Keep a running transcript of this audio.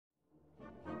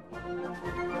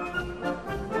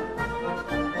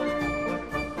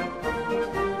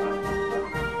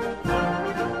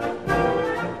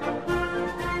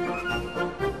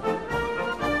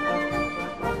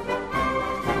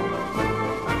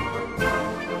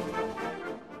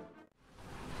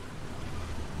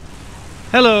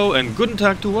Hello and guten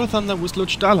Tag to War Thunder with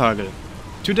Lutz Stahlhagel.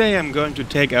 Today I'm going to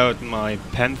take out my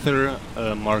Panther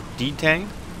Mark D tank,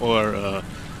 or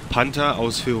Panther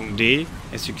Ausführung D,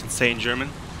 as you can say in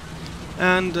German.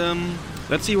 And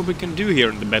let's see what we can do here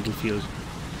in the battlefield.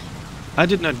 I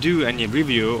did not do any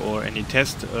review or any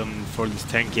test for this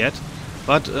tank yet,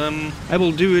 but I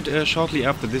will do it shortly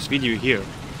after this video here.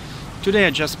 Today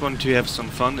I just want to have some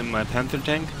fun in my Panther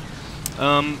tank.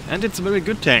 And it's a very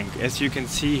good tank, as you can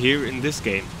see here in this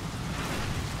game.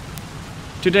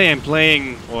 Today I'm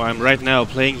right now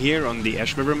playing here on the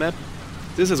Ash River map.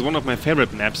 This is one of my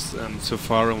favorite maps so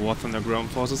far in War Thunder Ground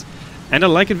Forces, and I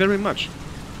like it very much.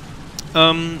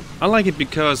 I like it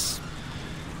because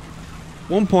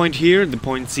one point here, the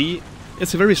point C,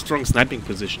 is a very strong sniping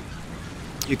position.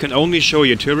 You can only show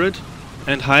your turret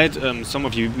and hide some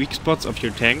of your weak spots of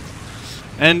your tank,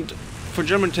 and for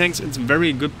German tanks it's a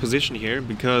very good position here,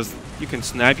 because you can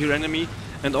snipe your enemy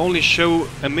and only show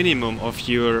a minimum of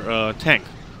your tank.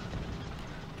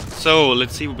 So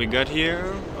let's see what we got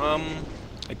here.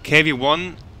 A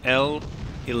KV-1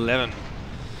 L11.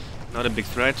 Not a big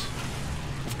threat.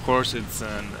 Of course it's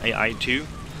an AI-2.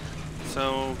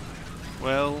 So,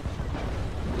 well,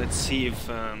 let's see if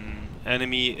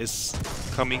enemy is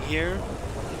coming here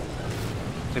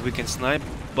that we can snipe.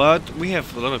 But we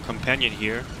have a lot of companion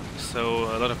here,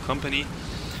 so a lot of company.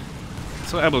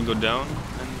 So I will go down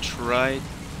and try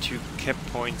to cap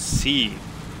point C.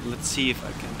 Let's see if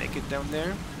I can make it down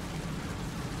there.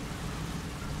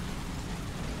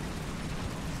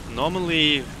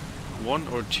 Normally one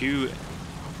or two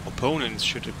opponents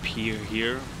should appear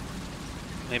here,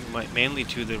 mainly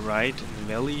to the right in the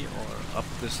valley or up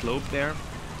the slope there,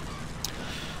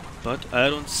 but I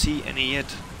don't see any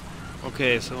yet.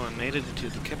 Okay, so I made it into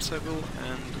the cap circle,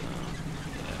 and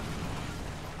yeah.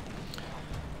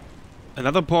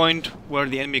 Another point where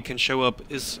the enemy can show up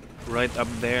is right up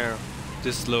there,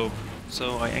 this slope.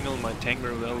 So I angle my tank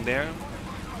very well there,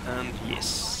 and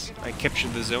yes, I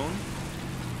captured the zone.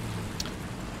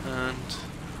 And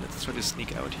let's try to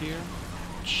sneak out here.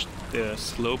 The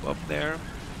slope up there.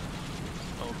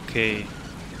 Okay,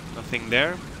 nothing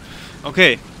there.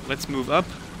 Okay, let's move up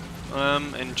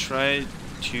and try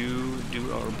to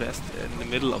do our best in the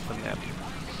middle of the map.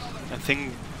 I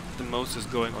think the most is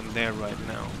going on there right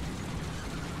now.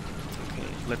 Okay,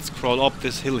 let's crawl up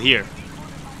this hill here.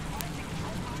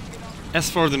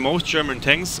 As for the most German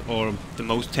tanks, or the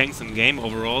most tanks in game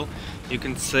overall, you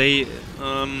can say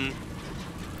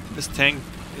this tank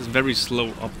is very slow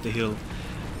up the hill.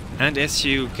 And as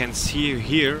you can see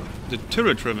here, the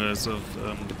turret traverse of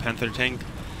the Panther tank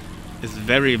is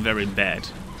very, very bad.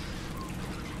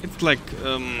 It's like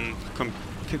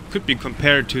could be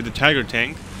compared to the Tiger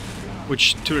tank,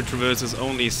 which turret traverses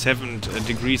only 7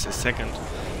 degrees a second.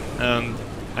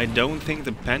 I don't think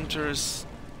the Panther's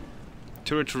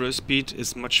turret traverse speed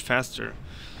is much faster.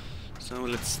 So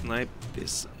let's snipe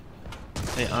this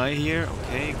AI here.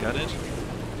 Okay, got it.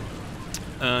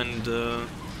 And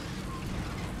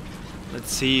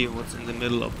let's see what's in the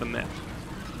middle of the map.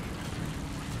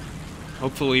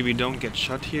 Hopefully we don't get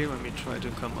shot here when we try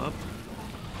to come up.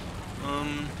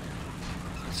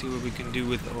 Let's see what we can do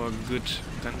with our good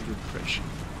gun group pressure.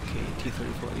 Okay,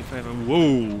 T-34-85, and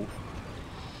whoa!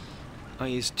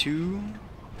 IS-2.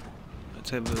 Let's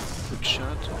have a quick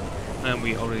shot. And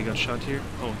we already got shot here.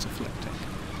 Oh, it's a flak tank.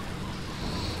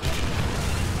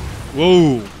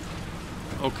 Whoa!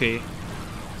 Okay.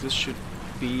 This should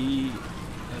be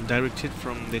a direct hit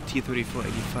from the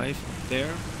T-34-85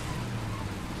 there.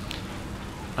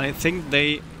 I think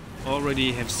they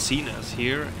already have seen us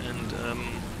here and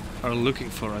are looking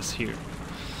for us here.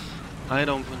 I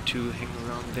don't want to hang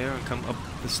around there and come up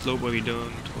the slope where we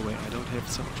don't... Oh wait, I don't have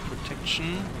so much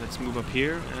protection. Let's move up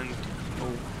here and...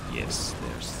 Oh yes,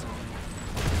 there's...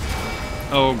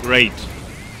 Oh great.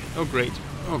 Oh great.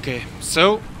 Okay,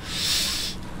 so...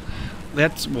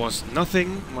 That was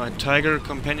nothing. My Tiger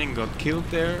companion got killed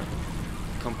there,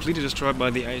 completely destroyed by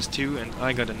the IS-2, and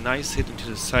I got a nice hit into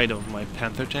the side of my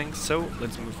Panther tank. So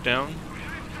let's move down.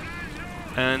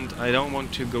 And I don't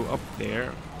want to go up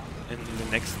there in the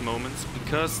next moments,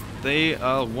 because they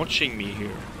are watching me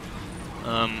here.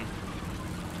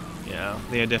 Yeah,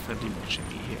 they are definitely watching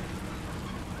me here.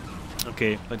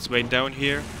 Okay, let's wait down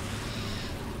here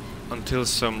until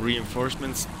some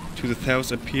reinforcements to the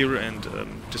south appear and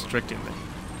distracting them.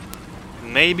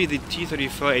 Maybe the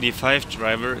T-34-85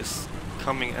 driver is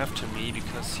coming after me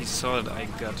because he saw that I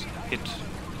got hit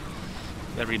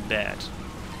very bad.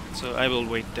 So I will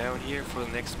wait down here for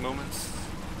the next moments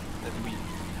that we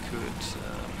could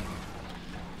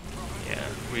yeah,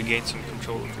 regain some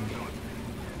control of the game.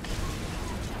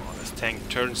 Oh, this tank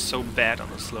turns so bad on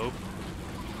the slope.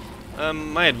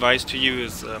 My advice to you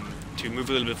is to move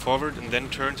a little bit forward and then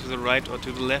turn to the right or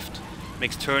to the left.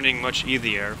 Makes turning much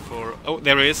easier for... Oh,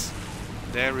 there he is.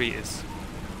 There he is.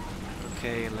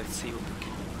 Okay, let's see what we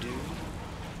can do.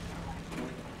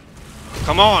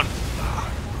 Come on!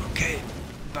 Okay,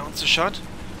 bounce the shot.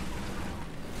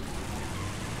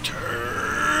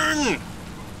 Turn!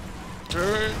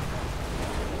 Turn!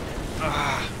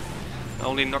 Ah, I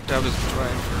only knocked out his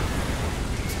driver.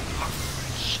 Oh,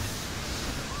 shit.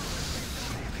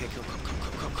 Okay,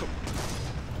 come.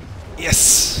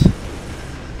 Yes!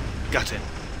 Got him.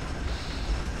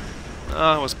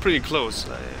 Ah, I was pretty close.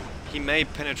 He may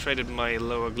penetrated my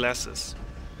lower glasses.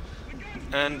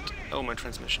 And... oh, my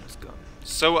transmission is gone.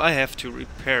 So I have to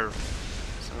repair.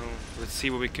 So let's see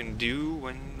what we can do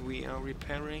when we are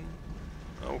repairing.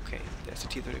 Okay, there's a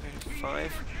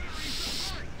T-35.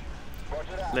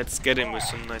 Let's get him with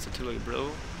some nice artillery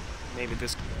blow. Maybe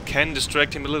this can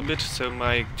distract him a little bit, so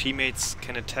my teammates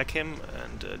can attack him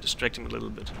and distract him a little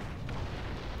bit.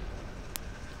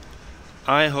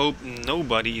 I hope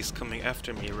nobody is coming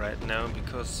after me right now,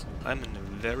 because I'm in a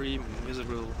very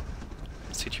miserable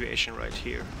situation right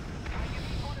here.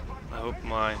 I hope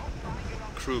my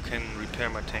crew can repair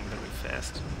my tank very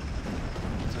fast,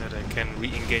 so that I can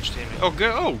re-engage the enemy.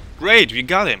 Oh, great, we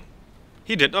got him!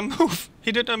 He did not move!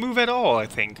 He did not move at all, I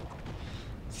think.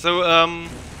 So,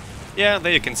 yeah,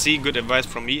 there you can see, good advice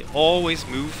from me. Always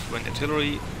move when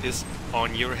artillery is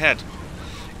on your head.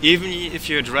 Even if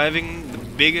you're driving the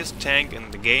biggest tank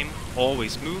in the game,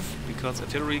 always move, because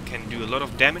artillery can do a lot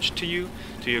of damage to you,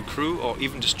 to your crew, or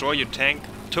even destroy your tank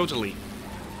totally,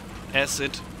 as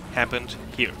it happened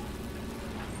here.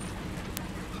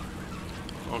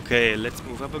 Okay, let's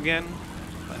move up again.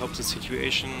 I hope the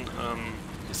situation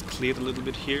is cleared a little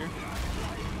bit here.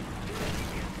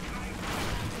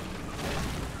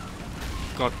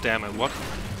 God damn it, what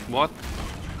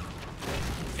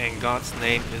in God's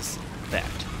name is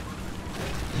that?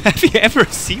 Have you ever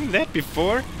seen that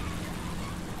before?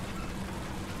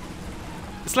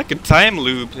 It's like a time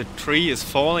loop. The tree is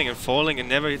falling and falling and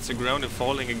never hits the ground and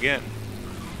falling again.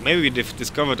 Maybe we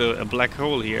discovered a black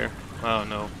hole here. I don't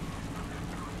know.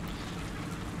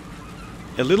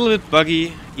 A little bit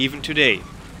buggy even today,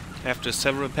 after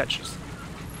several patches.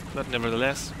 But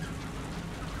nevertheless,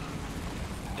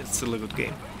 it's still a good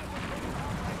game.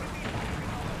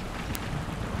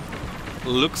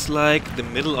 Looks like the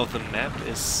middle of the map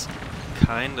is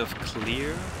kind of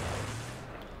clear.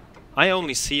 I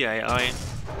only see AI,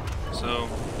 so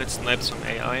let's snipe some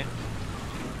AI.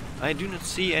 I do not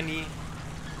see any...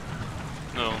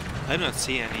 No, I do not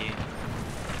see any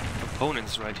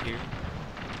opponents right here.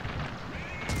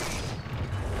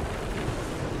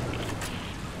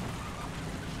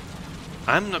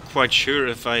 I'm not quite sure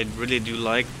if I really do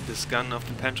like this gun of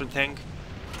the Panther Tank.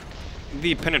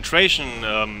 The penetration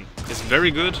is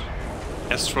very good.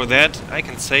 As for that, I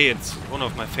can say it's one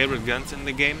of my favorite guns in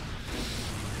the game.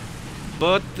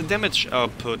 But the damage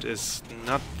output is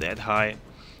not that high.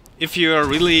 If you are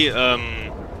really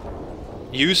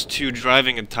used to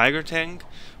driving a Tiger tank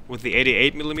with the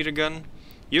 88mm gun,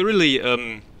 you're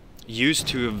really used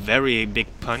to a very big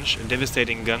punch, a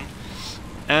devastating gun.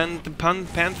 And the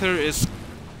Panther is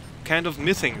kind of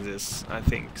missing this, I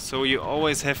think. So you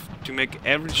always have to make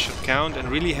every shot count and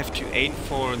really have to aim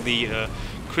for the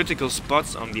critical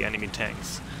spots on the enemy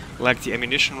tanks, like the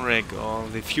ammunition rack or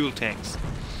the fuel tanks.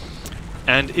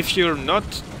 And if you're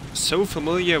not so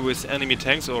familiar with enemy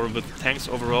tanks or with tanks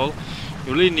overall,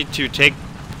 you really need to take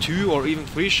 2 or even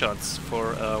 3 shots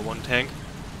for one tank.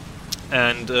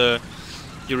 And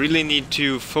you really need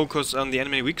to focus on the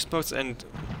enemy weak spots and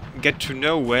get to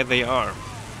know where they are.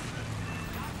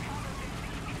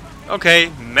 Okay,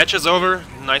 match is over.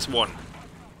 Nice one.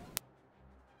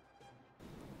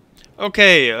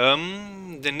 Okay,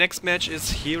 the next match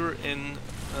is here in...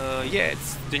 yeah,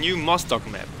 it's the new Mozdok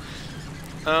map.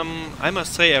 I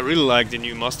must say I really like the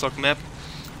new Mozdok map,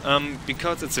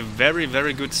 because it's a very,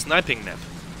 very good sniping map.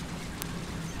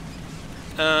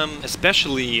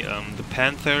 Especially the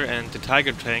Panther and the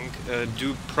Tiger Tank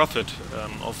do profit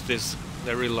of this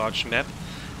very large map.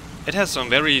 It has some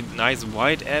very nice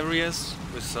wide areas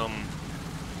with some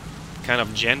kind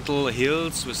of gentle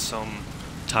hills with some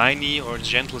tiny or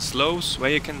gentle slopes where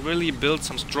you can really build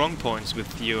some strong points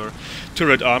with your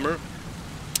turret armor.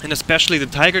 And especially the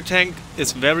Tiger Tank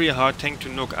is very hard tank to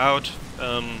knock out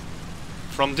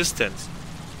from distance.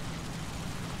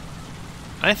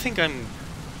 I think I'm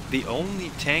the only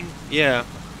tank... Yeah.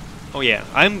 Oh yeah,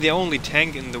 I'm the only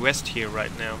tank in the west here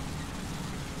right now.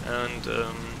 And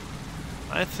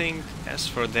I think as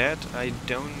for that, I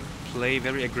don't play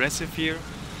very aggressive here.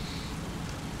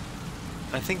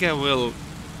 I think I will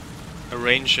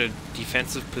arrange a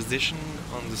defensive position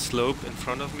on the slope in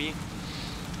front of me,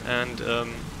 and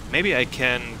maybe I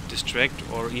can distract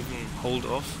or even hold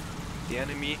off the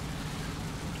enemy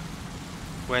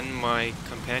when my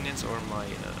companions or my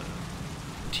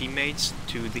teammates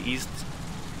to the east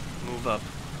move up.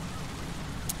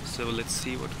 So let's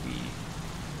see what we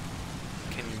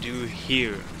can do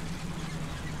here.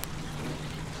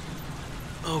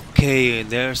 Okay,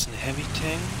 there's a heavy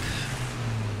tank.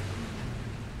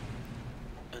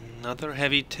 Another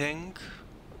heavy tank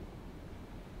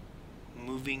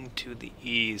moving to the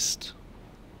east.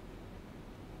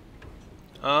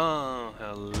 Ah,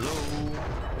 hello.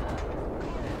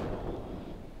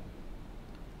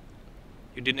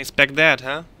 You didn't expect that,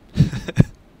 huh?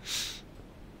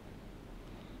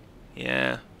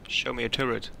 Yeah, show me a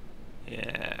turret.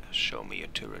 Yeah, show me a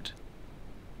turret.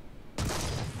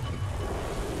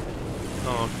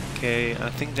 Okay, I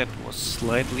think that was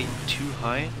slightly too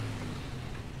high.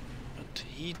 But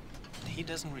he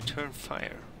doesn't return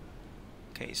fire.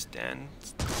 Okay, stand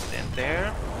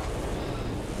there.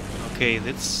 Okay,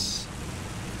 that's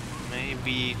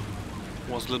maybe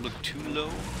was a little bit too low.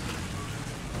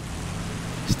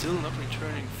 Still not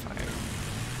returning fire.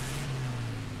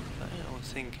 I don't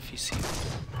think if you see.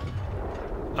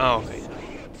 Oh, okay.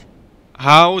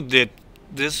 How did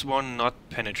this one not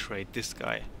penetrate this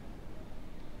guy?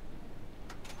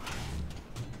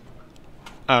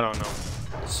 I don't know.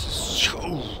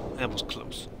 Oh, that was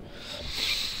close.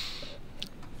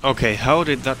 Okay, how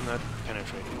did that not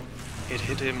penetrate? It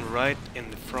hit him right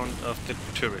in the front of the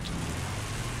turret.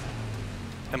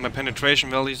 And my penetration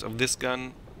values of this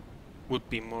gun would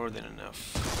be more than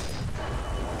enough.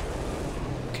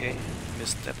 Okay,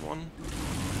 missed that one.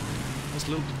 Was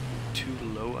a little bit too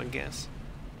low, I guess.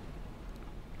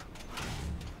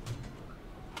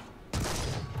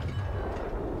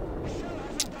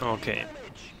 Okay.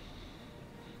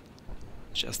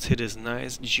 Just hit his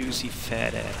nice, juicy,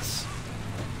 fat ass.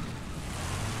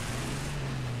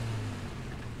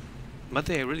 But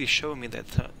they really show me that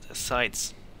the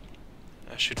sights.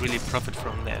 I should really profit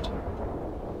from that.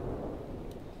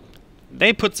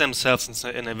 They put themselves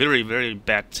in a very, very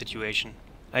bad situation.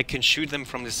 I can shoot them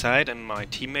from the side and my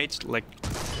teammates, like,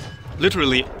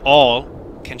 literally all,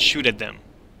 can shoot at them.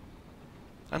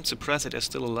 I'm surprised that they're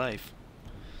still alive.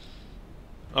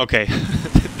 Okay,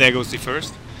 there goes the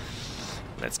first.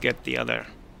 Let's get the other.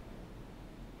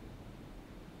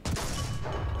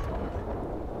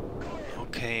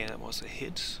 Okay, that was a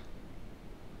hit.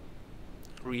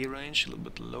 Rearrange a little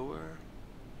bit lower.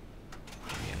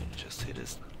 Yeah, just hit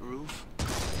his roof.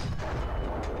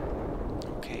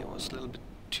 Okay, it was a little bit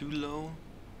too low.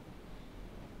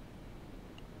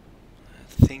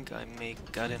 I think I may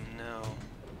got him now.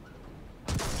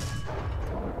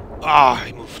 Ah,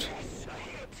 he moved.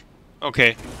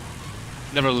 Okay.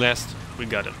 Nevertheless, we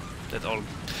got him.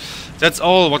 That's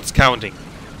all what's counting.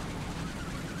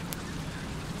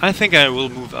 I think I will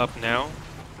move up now.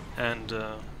 And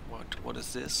what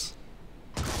is this?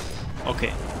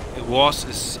 Okay, it was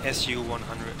SU-100.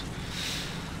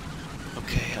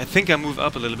 Okay, I think I move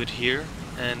up a little bit here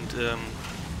and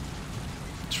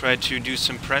try to do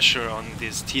some pressure on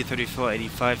this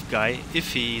T-34-85 guy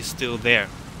if he's still there.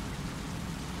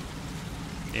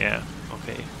 Yeah,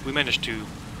 okay, we managed to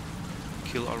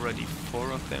kill already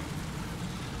 4 of them.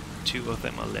 2 of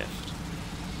them are left.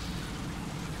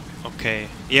 Okay,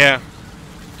 yeah.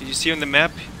 Did you see on the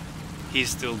map? He's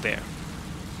still there.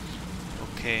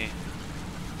 Okay.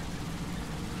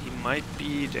 He might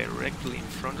be directly in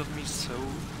front of me, so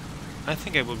I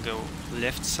think I will go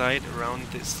left side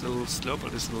around this little slope or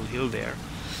this little hill there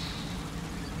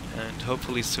and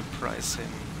hopefully surprise him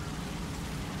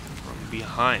from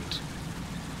behind.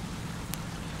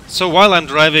 So while I'm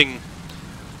driving,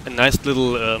 a nice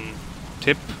little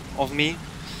tip of me,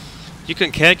 you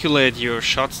can calculate your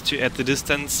shots to at the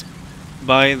distance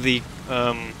by the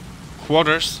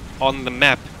quarters on the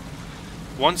map.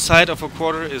 One side of a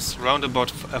quarter is round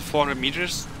about 400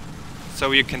 meters,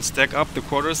 so you can stack up the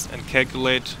quarters and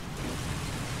calculate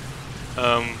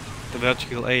the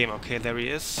vertical aim. Okay, there he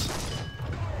is.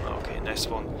 Okay, nice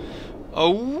one.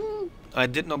 Oh, I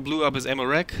did not blow up his ammo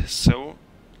rack, so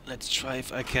let's try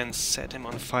if I can set him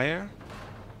on fire.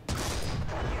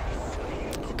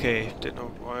 Okay, did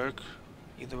not work.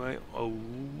 Either way. Oh,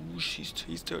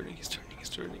 he's turning.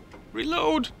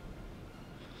 Reload!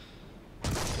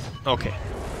 Okay.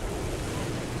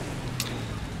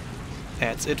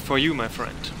 That's it for you, my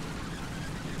friend.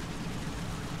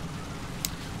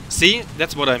 See,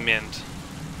 that's what I meant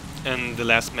in the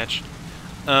last match.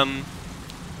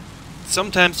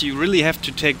 Sometimes you really have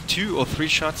to take 2 or 3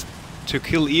 shots to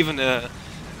kill even a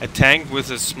a tank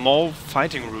with a small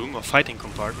fighting room or fighting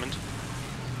compartment.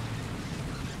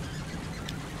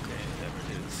 Okay, there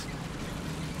it is.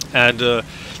 And the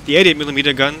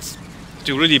 88mm guns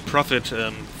do really profit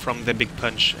from the big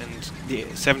punch, and the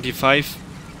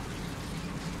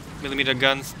 75mm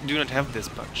guns do not have this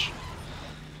punch.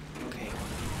 Okay.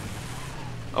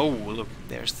 Oh, look,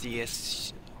 there's the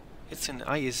it's an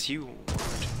ISU.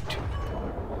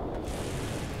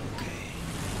 Okay.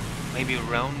 Maybe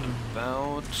around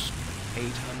about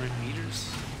 800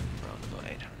 meters? Around about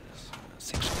 800.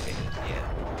 600, yeah.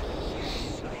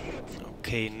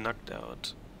 Okay, knocked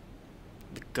out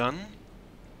the gun.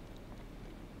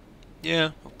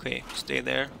 Yeah, okay, stay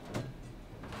there.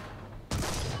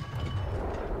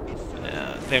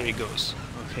 There he goes.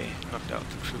 Okay, knocked out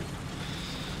the crew.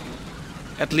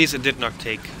 At least it did not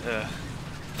take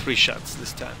 3 shots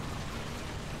this time.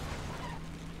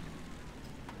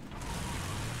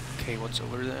 Okay, what's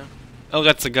over there? Oh,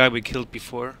 that's the guy we killed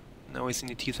before. Now he's in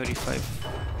the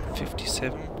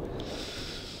T-35-57.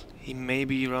 He may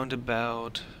be around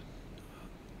about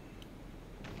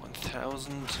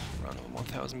 1,000, around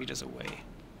 1,000 meters away.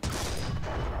 Okay.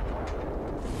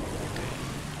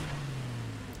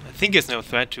 I think he's no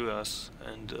threat to us,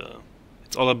 and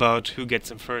it's all about who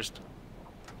gets him first.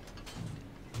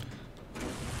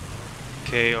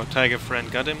 Okay, our tiger friend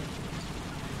got him.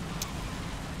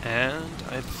 And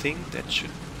I think that should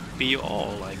be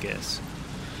all, I guess.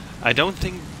 I don't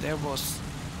think there was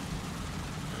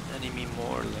an enemy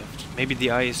more left. Maybe the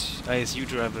ISU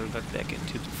driver got back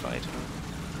into the fight.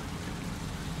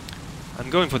 I'm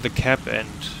going for the cap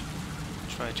and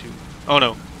try to... Oh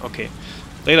no, okay.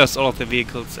 They lost all of the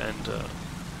vehicles and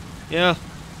yeah,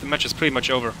 the match is pretty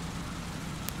much over.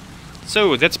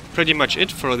 So that's pretty much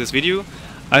it for this video.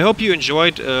 I hope you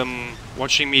enjoyed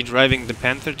watching me driving the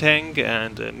Panther Tank,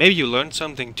 and maybe you learned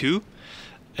something too.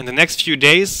 In the next few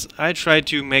days I try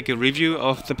to make a review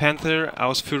of the Panther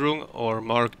Ausf or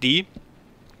Mark D,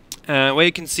 where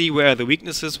you can see where are the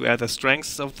weaknesses, where are the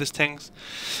strengths of this tank,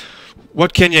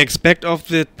 what can you expect of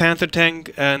the Panther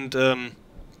Tank, and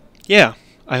yeah,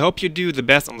 I hope you do the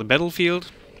best on the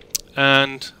battlefield,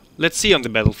 and let's see on the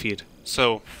battlefield.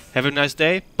 So, have a nice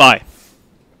day, bye!